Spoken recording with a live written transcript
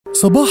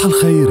صباح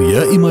الخير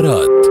يا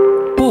إمارات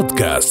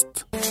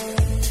بودكاست.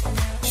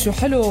 شو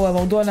حلو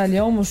موضوعنا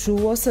اليوم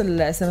وشو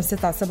وصل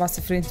SMS على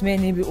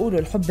 7008. بيقولوا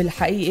الحب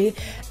الحقيقي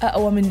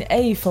اقوى من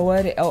اي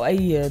فوارق او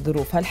اي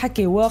ظروف.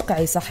 هالحكي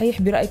واقعي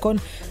صحيح برأيكن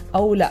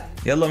او لا؟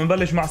 يلا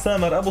بنبلش مع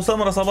سامر. ابو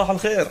سمرة صباح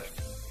الخير.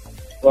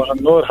 صباح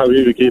النور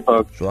حبيبي،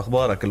 كيفك؟ شو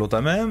اخبارك؟ كله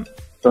تمام؟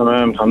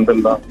 تمام الحمد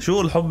لله.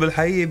 شو الحب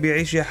الحقيقي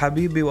بيعيش يا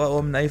حبيبي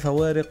واقوى من اي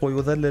فوارق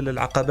ويذلل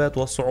العقبات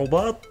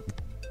والصعوبات؟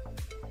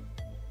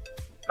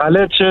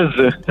 حالات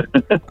شاذة.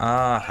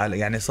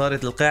 يعني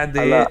صارت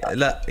القاعدة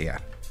لا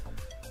يعني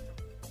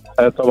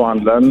طبعا،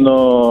 لانه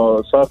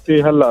صار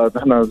في هلا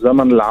نحن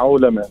زمن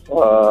العولمه،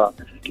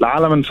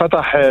 العالم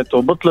انفتحت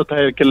وبطلت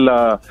هي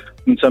كلها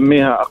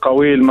نسميها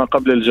اقاويل ما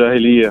قبل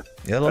الجاهليه.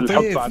 يا لطيف.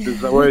 الحب بعد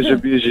الزواج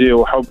بيجي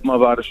وحب ما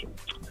بعرف شو.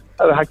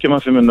 هذا حكي ما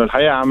في منه،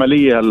 الحياه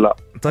عمليه هلا.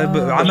 طيب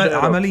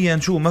عمليا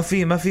شو ما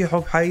في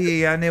حب حقيقي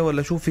يعني،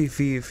 ولا شو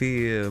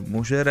في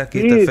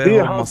مشاركه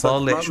تفاهم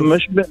مصالح؟ شو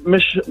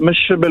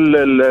مش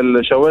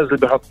بالشواذ اللي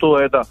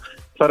بيحطوه هذا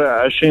فرق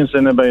 20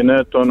 سنة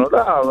بيناتهم.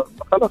 لا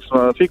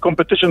خلص في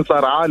كومبيتيشن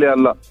صار عالي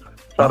هلا،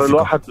 صار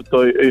الواحد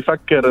بده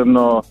يفكر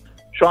انه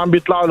شو عم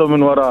بيطلع له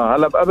من وراه.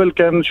 هلا قبل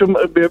كان شو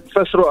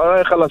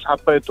بيفسروا خلص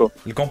حبيته.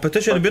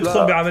 الكومبيتيشن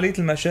بيدخل بعملية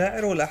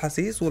المشاعر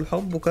والاحاسيس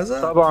والحب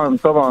وكذا. طبعا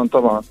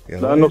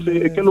لانه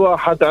في كل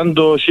واحد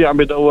عنده شيء عم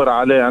بيدور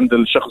عليه عند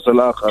الشخص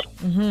الاخر.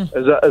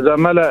 اذا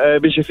ما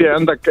بيجي في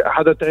عندك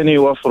حدا تاني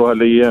يوفره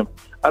هالايام.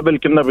 قبل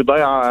كنا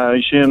بضيع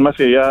عايشين ما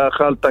في يا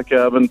خالتك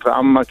يا بنت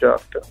عمك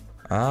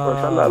بس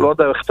هلا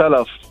الوضع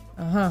اختلف.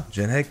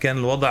 عشان هيك كان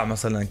الوضع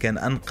مثلا كان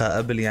أنقى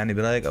قبل يعني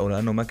برايك، أو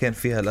لأنه ما كان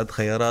فيها الأد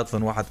خيارات،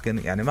 فالواحد كان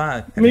يعني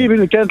ما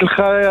يعني كانت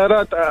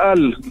الخيارات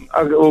أقل،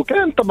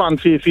 وكان طبعا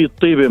في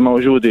الطيبة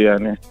موجودة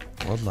يعني.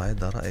 والله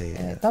هذا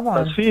رأيي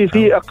طبعا. بس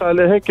في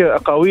أقل هيك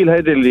أقاويل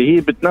هيدي اللي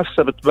هي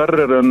بتنفسها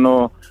بتبرر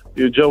إنه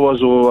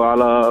يتجوزوا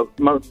على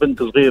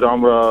بنت صغيرة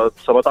عمرها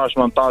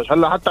 17-18.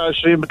 هلا حتى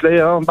 20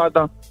 بتلاقيها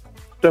بعدها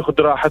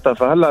تاخد راحتها.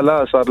 فهلا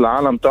لا، صار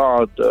العالم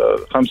تقعد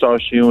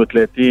 25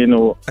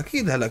 و30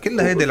 اكيد هلا كل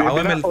هيدي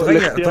العوامل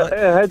تغير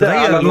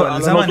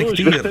الزمن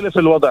كتير، بيختلف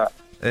الوضع.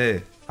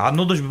 على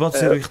النضج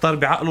ببصر يختار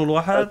بعقله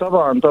الواحد.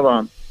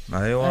 طبعا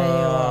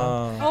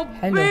ايوه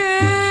حلو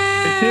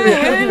يصير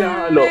يحب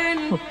بعقله.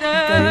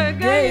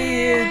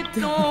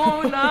 جيد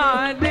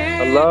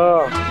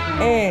الله.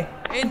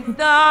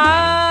 انت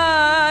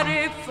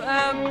عارف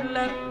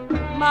قبلك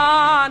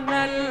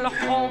معنى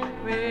الحب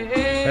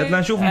هات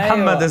لنشوف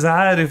محمد اذا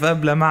عارف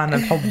قبل معنى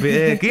الحب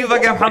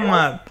كيفك يا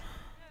محمد؟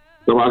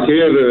 صباح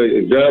الخير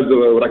جاد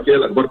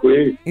وركيل، اخباركم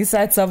ايه؟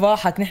 يسعد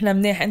صباحك، نحن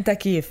منيح، انت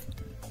كيف؟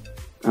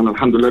 انا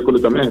الحمد لله كله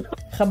تمام.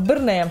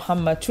 خبرنا يا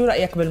محمد شو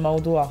رايك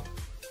بالموضوع؟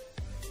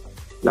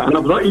 لا انا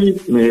برايي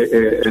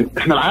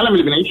احنا العالم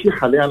اللي بنعيش فيه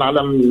حاليا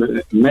عالم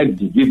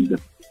مادي جدا.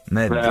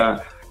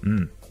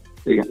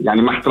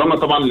 يعني مع احترامنا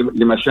طبعا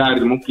لمشاعر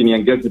اللي ممكن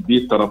ينجذب بيه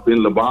الطرفين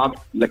لبعض،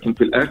 لكن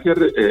في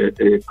الاخر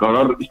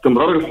قرار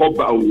استمرار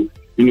الحب او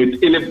انه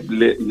يتقلب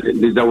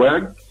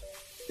لزواج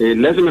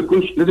لازم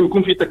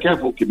يكون في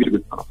تكافؤ كبير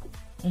بالطرفين.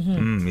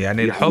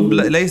 يعني الحب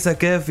ليس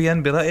كافيا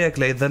برايك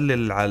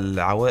ليذلل على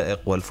العوائق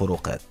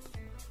والفروقات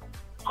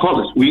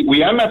خالص.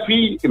 وياما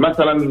في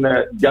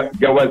مثلا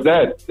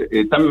جوازات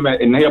تم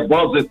ان هي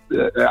باظت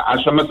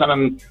عشان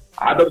مثلا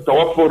عدم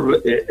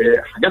توفر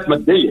حاجات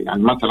ماديه.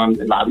 يعني مثلا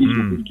العريس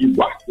يجيب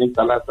 1 2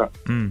 3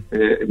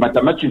 ما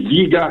تمتش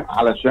الزيجه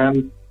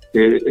علشان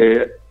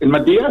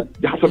الماديات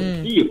دي. حصل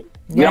كتير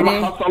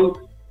ياما حصل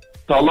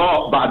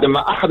طلاق بعد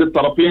ما احد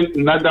الطرفين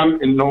ندم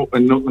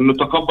انه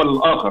تقبل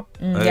الاخر.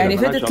 يعني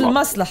فاتت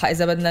المصلحه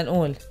اذا بدنا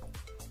نقول.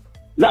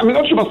 لا ما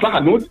نقولش مصلحه،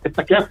 نقول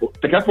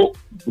التكافؤ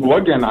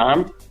بوجه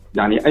عام.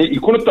 يعني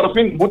يكون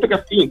الطرفين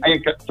متكافئين ايا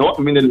كان،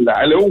 سواء من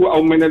العلو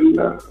او من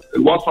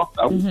الوسط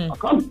او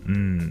اقل.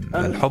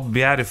 الحب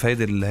يعرف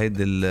هيدي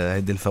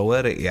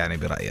الفوارق يعني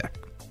برايك.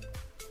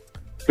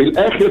 في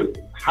الاخر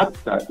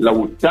حتى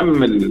لو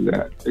تم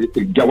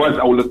الجواز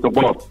او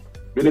الارتباط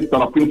بين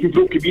الطرفين في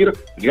ظروف كبيره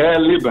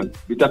غالبا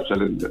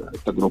بتفشل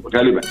التجربه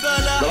غالبا.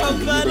 بلا حب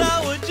بلا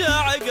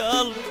وجع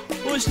قلب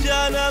وش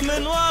جانا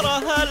من ورا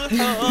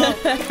هالحب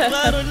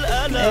غير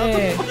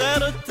الألم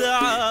غير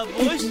التعب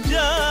وش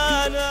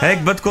جانا. هيك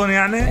بدكم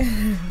يعني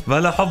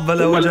بلا حب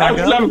بلا وجع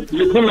قلب.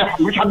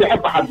 مش حد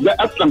يحب حد،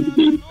 لا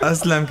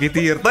أسلم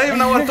كتير. طيب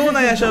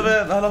نورتونا يا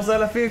شباب، أهلا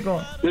وسهلا فيكم.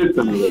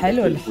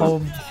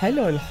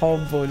 حلو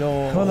الحب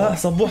ولو لا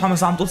صبوحة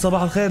مس عم تقول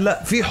صباح الخير.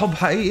 لا في حب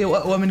حقيقي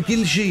وأقوى من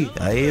كل شيء.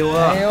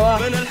 أيوة.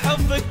 من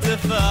الحب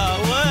اكتفى،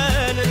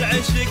 وين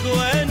العشق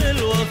وين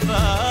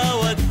الوفاء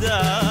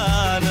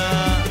ودانا.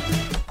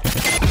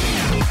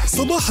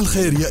 صباح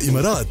الخير يا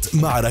إمارات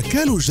مع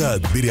ركال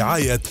وجاد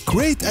برعاية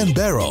كريت أند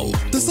بارل.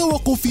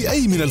 تسوقوا في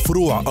أي من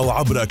الفروع أو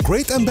عبر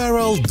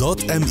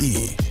crateandbarrel.me.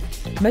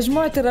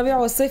 مجموعة الربيع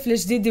والصيف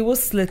الجديدة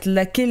وصلت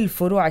لكل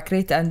فروع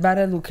كريت اند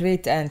بارل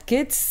وكريت اند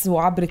كيتس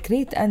وعبر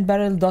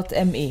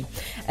createandbarrel.me.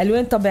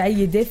 ألوان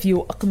طبيعية دافية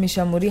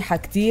وأقمشة مريحة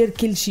كتير،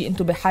 كل شيء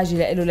انتو بحاجة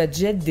لإله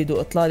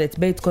لتجددوا إطلالة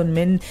بيتكم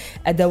من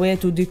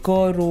أدوات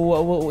وديكور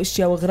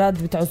واشياء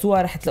واغراض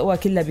بتعوزوها رح تلاقوها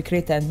كلها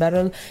بكريت اند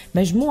بارل.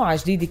 مجموعة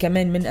جديدة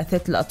كمان من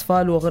أثاث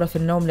الأطفال وغرف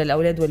النوم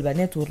للأولاد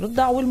والبنات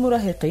والرضع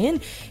والمراهقين.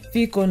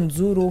 فيكن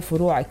تزوروا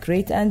فروع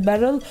كريت اند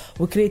بارل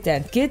وكريت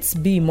اند كيتس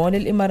بمول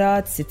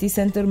الإمارات، سيتي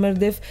سنتر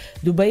مردف،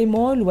 دبي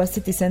مول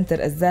وسيتي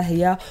سنتر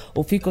الزاهية.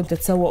 وفيكن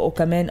تتسوقوا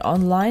كمان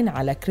أونلاين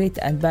على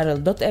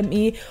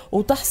createandbarrel.me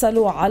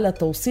وتحصلوا على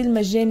توصيل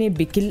مجاني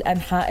بكل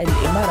أنحاء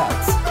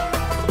الإمارات.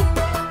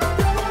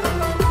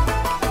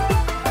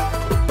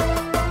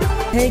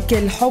 هيك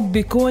الحب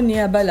بيكون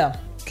يا بلا.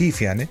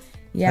 كيف يعني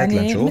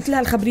مثل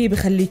هالخبرية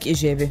بخليك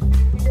إيجابي.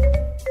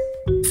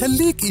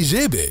 خليك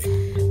إيجابي.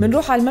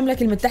 منروح على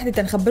المملكة المتحدة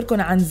تنخبركن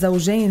عن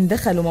زوجين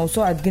دخلوا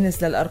موسوعة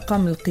جينيس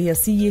للأرقام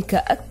القياسية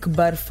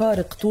كأكبر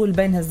فارق طول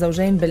بين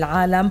هالزوجين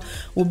بالعالم،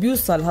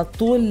 وبيوصل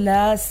هالطول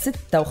ل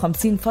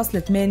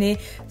 56.8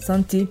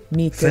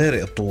 سنتيمتر.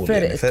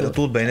 فارق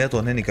الطول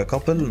بيناتهم هني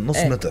ككابل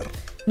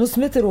نص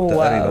متر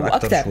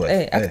واكثر.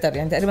 اكثر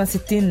يعني تقريبا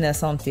 60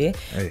 سنتي.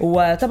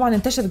 وطبعا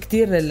انتشر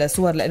كتير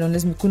الصور لانه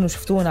لازم يكونوا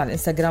شفتوهم على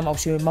الانستغرام او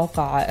شي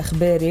موقع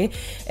اخباري.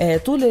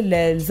 طول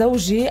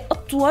الزوجه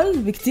اطول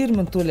بكتير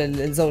من طول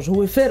الزوج.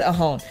 هو فرقه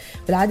هون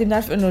بالعاده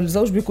بنعرف انه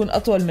الزوج بيكون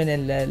اطول من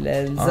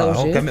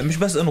الزوجه. مش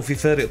بس انه في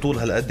فارق طول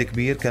هالقد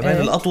كبير،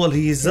 كمان الاطول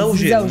هي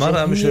الزوجه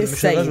المراه مش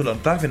الرجل.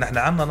 بتعرفي نحن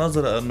عندنا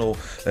نظره انه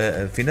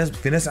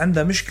في ناس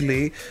عندها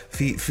مشكله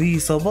في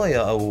صبايا،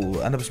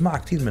 او انا بسمعها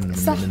كتير من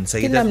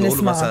سيدات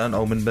بيقولوا مثلا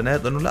او من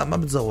بنات انه لا ما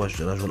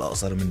بتزوج رجل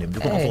اقصر مني، بده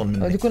يكون اطول مني.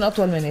 بده يكون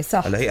اطول مني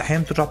صح. هلا هي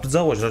احيانا بترجع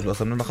بتتزوج رجل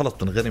اقصر منها خلص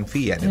بتنغرم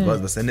فيه يعني.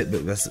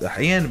 بس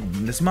احيانا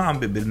بنسمعهم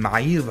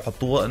بالمعايير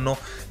بحطوها انه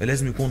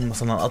لازم يكون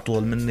مثلا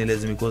اطول مني،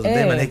 لازم يكون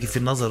دائما هيك في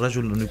النظر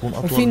رجل انه يكون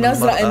اطول مني. في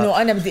نظره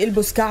انه انا بدي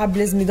البس كعب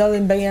لازم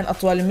يضل مبين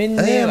اطول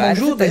مني.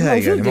 موجوده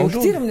هي يعني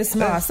كثير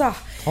بنسمعها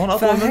صح. هون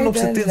اطول منه ب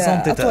 60 سم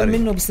تقريبا. اطول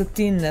منه ب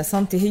 60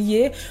 سم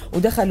هي.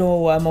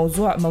 ودخلوا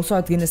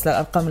موسوعه جينيس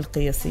للارقام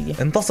القياسيه.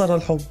 انتصر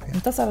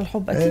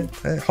الحب اكيد.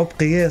 حب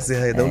قياسي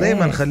هيدا.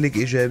 ودايما خليك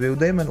ايجابي،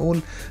 ودايما نقول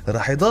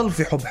رح يضل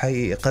في حب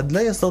حقيقي. قد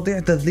لا يستطيع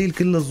تذليل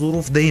كل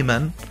الظروف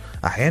دايما،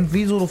 احيانا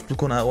في ظروف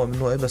بتكون اقوى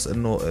منه، بس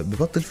انه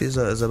ببطل في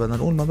اذا بدنا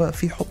نقول ما بقى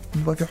في حب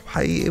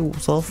حقيقي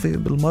وصافي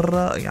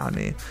بالمره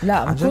يعني.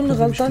 لا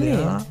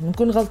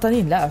بنكون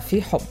غلطانين لا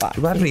في حب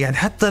يعني.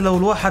 حتى لو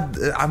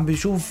الواحد عم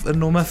بيشوف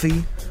انه ما في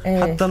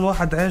حتى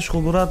الواحد عايش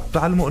خبرات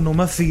تعلموا انه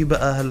ما في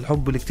بقى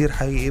هالحب اللي كتير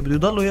حقيقي، بده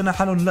يضلوا ينا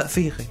حالهم لا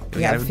في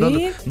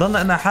يعني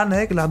ضلنا انا حالنا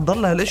هيك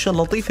لتضل هالاشياء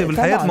اللطيفه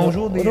بالحياه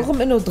موجوده رغم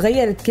يعني. انه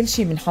تغيرت كل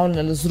شيء من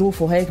حولنا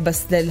الظروف وهيك،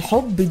 بس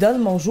الحب بضل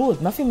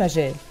موجود، ما في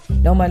مجال.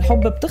 لو ما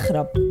الحب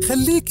بتخرب.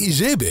 خليك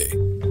إيجابي.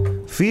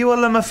 في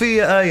ولا ما في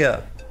يا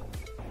آية؟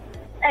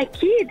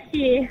 أكيد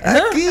في.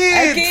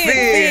 أكيد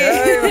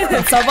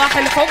في. صباح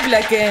الحب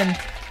لكن.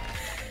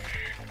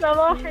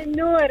 صباح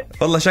النور.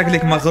 والله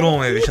شكلك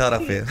مغرومة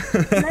بشرفي.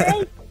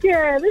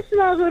 مش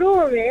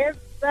مغرومة،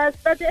 بس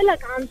بدي أقولك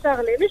عن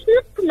شغلة. مش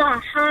نقنع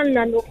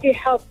حالنا إنه في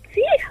حب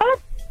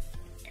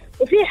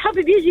وفي حب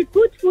بيجي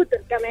فوت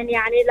كمان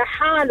يعني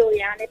لحاله،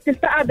 يعني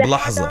بتلتقى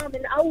بلحظة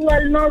من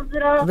أول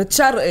نظرة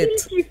بتشرقت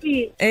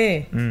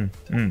فيه.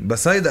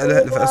 بس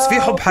هيدا بس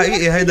في حب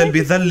حقيقي هيدا اللي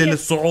بيذلل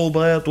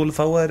الصعوبات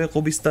والفوارق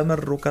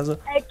وبيستمر وكذا.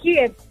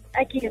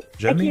 أكيد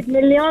جميل.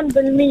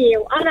 1,000,000%.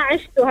 وأنا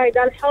عشته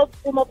هيدا الحب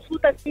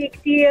ومبسوطة فيه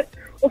كتير،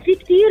 وفي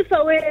كتير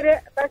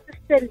فوارق بس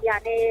ستيل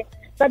يعني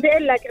بدي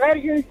أقول لك غير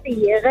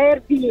جنسية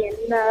غير دين،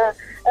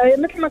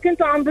 مثل ما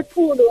كنتوا عم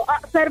بتقولوا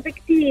أقصر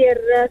بكتير،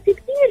 في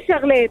كتير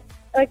شغلات.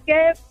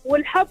 أوكي.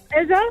 والحب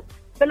إجا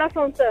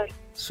بالأسانسير.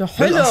 شو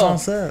حلو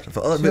بالأسانسير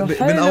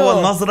من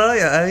أول نظرة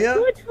يا آية.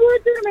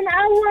 فوت من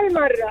أول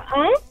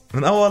مرة.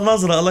 من أول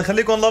نظرة. الله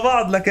يخليكم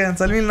لبعض. لكن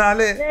سلمي لنا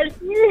عليه.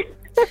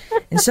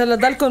 إن شاء الله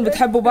ضلكم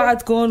بتحبوا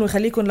بعضكم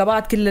ويخليكم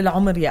لبعض كل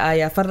العمر يا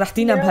آية.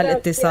 فرحتينا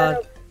بهالاتصال.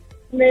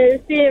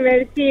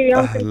 ميرسي.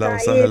 يومكم أهلا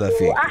وسهلا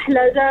فيك. وأحلى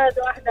جاد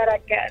وأحلى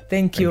ركال.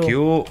 Thank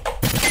you.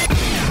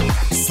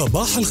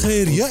 صباح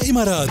الخير يا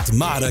إمارات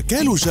مع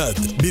ركال وجاد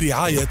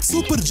برعاية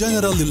سوبر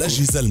جنرال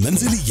للأجهزة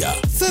المنزلية.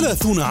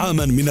 30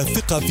 عاما من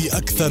الثقة في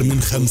أكثر من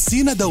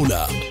 50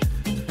 دولة.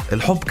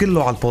 الحب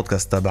كله على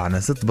البودكاست تبعنا.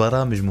 6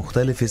 برامج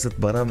مختلفة، 6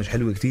 برامج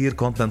حلوة كتير،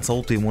 كونتنت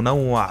صوتي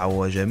منوع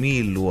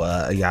وجميل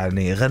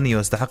ويعني غني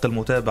ويستحق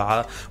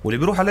المتابعة. واللي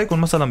بيروح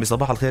عليكم مثلا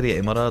بصباح الخير يا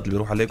إمارات، اللي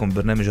بيروح عليكم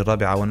برنامج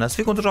الرابعة والناس،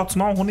 فيكم ترجعوا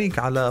تسمعوا هنيك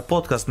على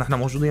بودكاست. نحن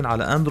موجودين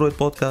على اندرويد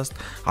بودكاست،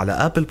 على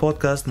ابل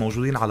بودكاست،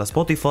 موجودين على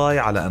سبوتيفاي،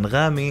 على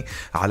انغامي،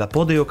 على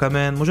بوديو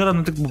كمان. مجرد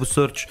ما تكتبوا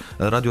بالسيرش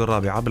راديو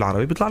الرابعة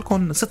بالعربي بيطلع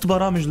لكم 6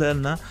 برامج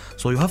لنا.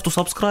 so you have to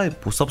subscribe.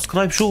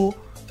 والسبسكرايب شو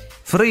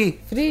فري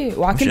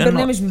وعلى كل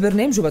برنامج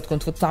ببرنامجه بدكم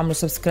تفوتوا تعملوا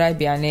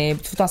سبسكرايب. يعني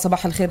بتفوتوا على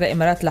صباح الخير يا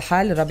إمارات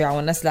لحال، الرابعة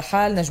والناس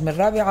لحال، نجم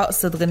الرابعة،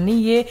 قصة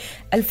غنية،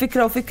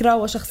 الفكرة وفكرة،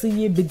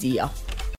 وشخصية بدقيقة.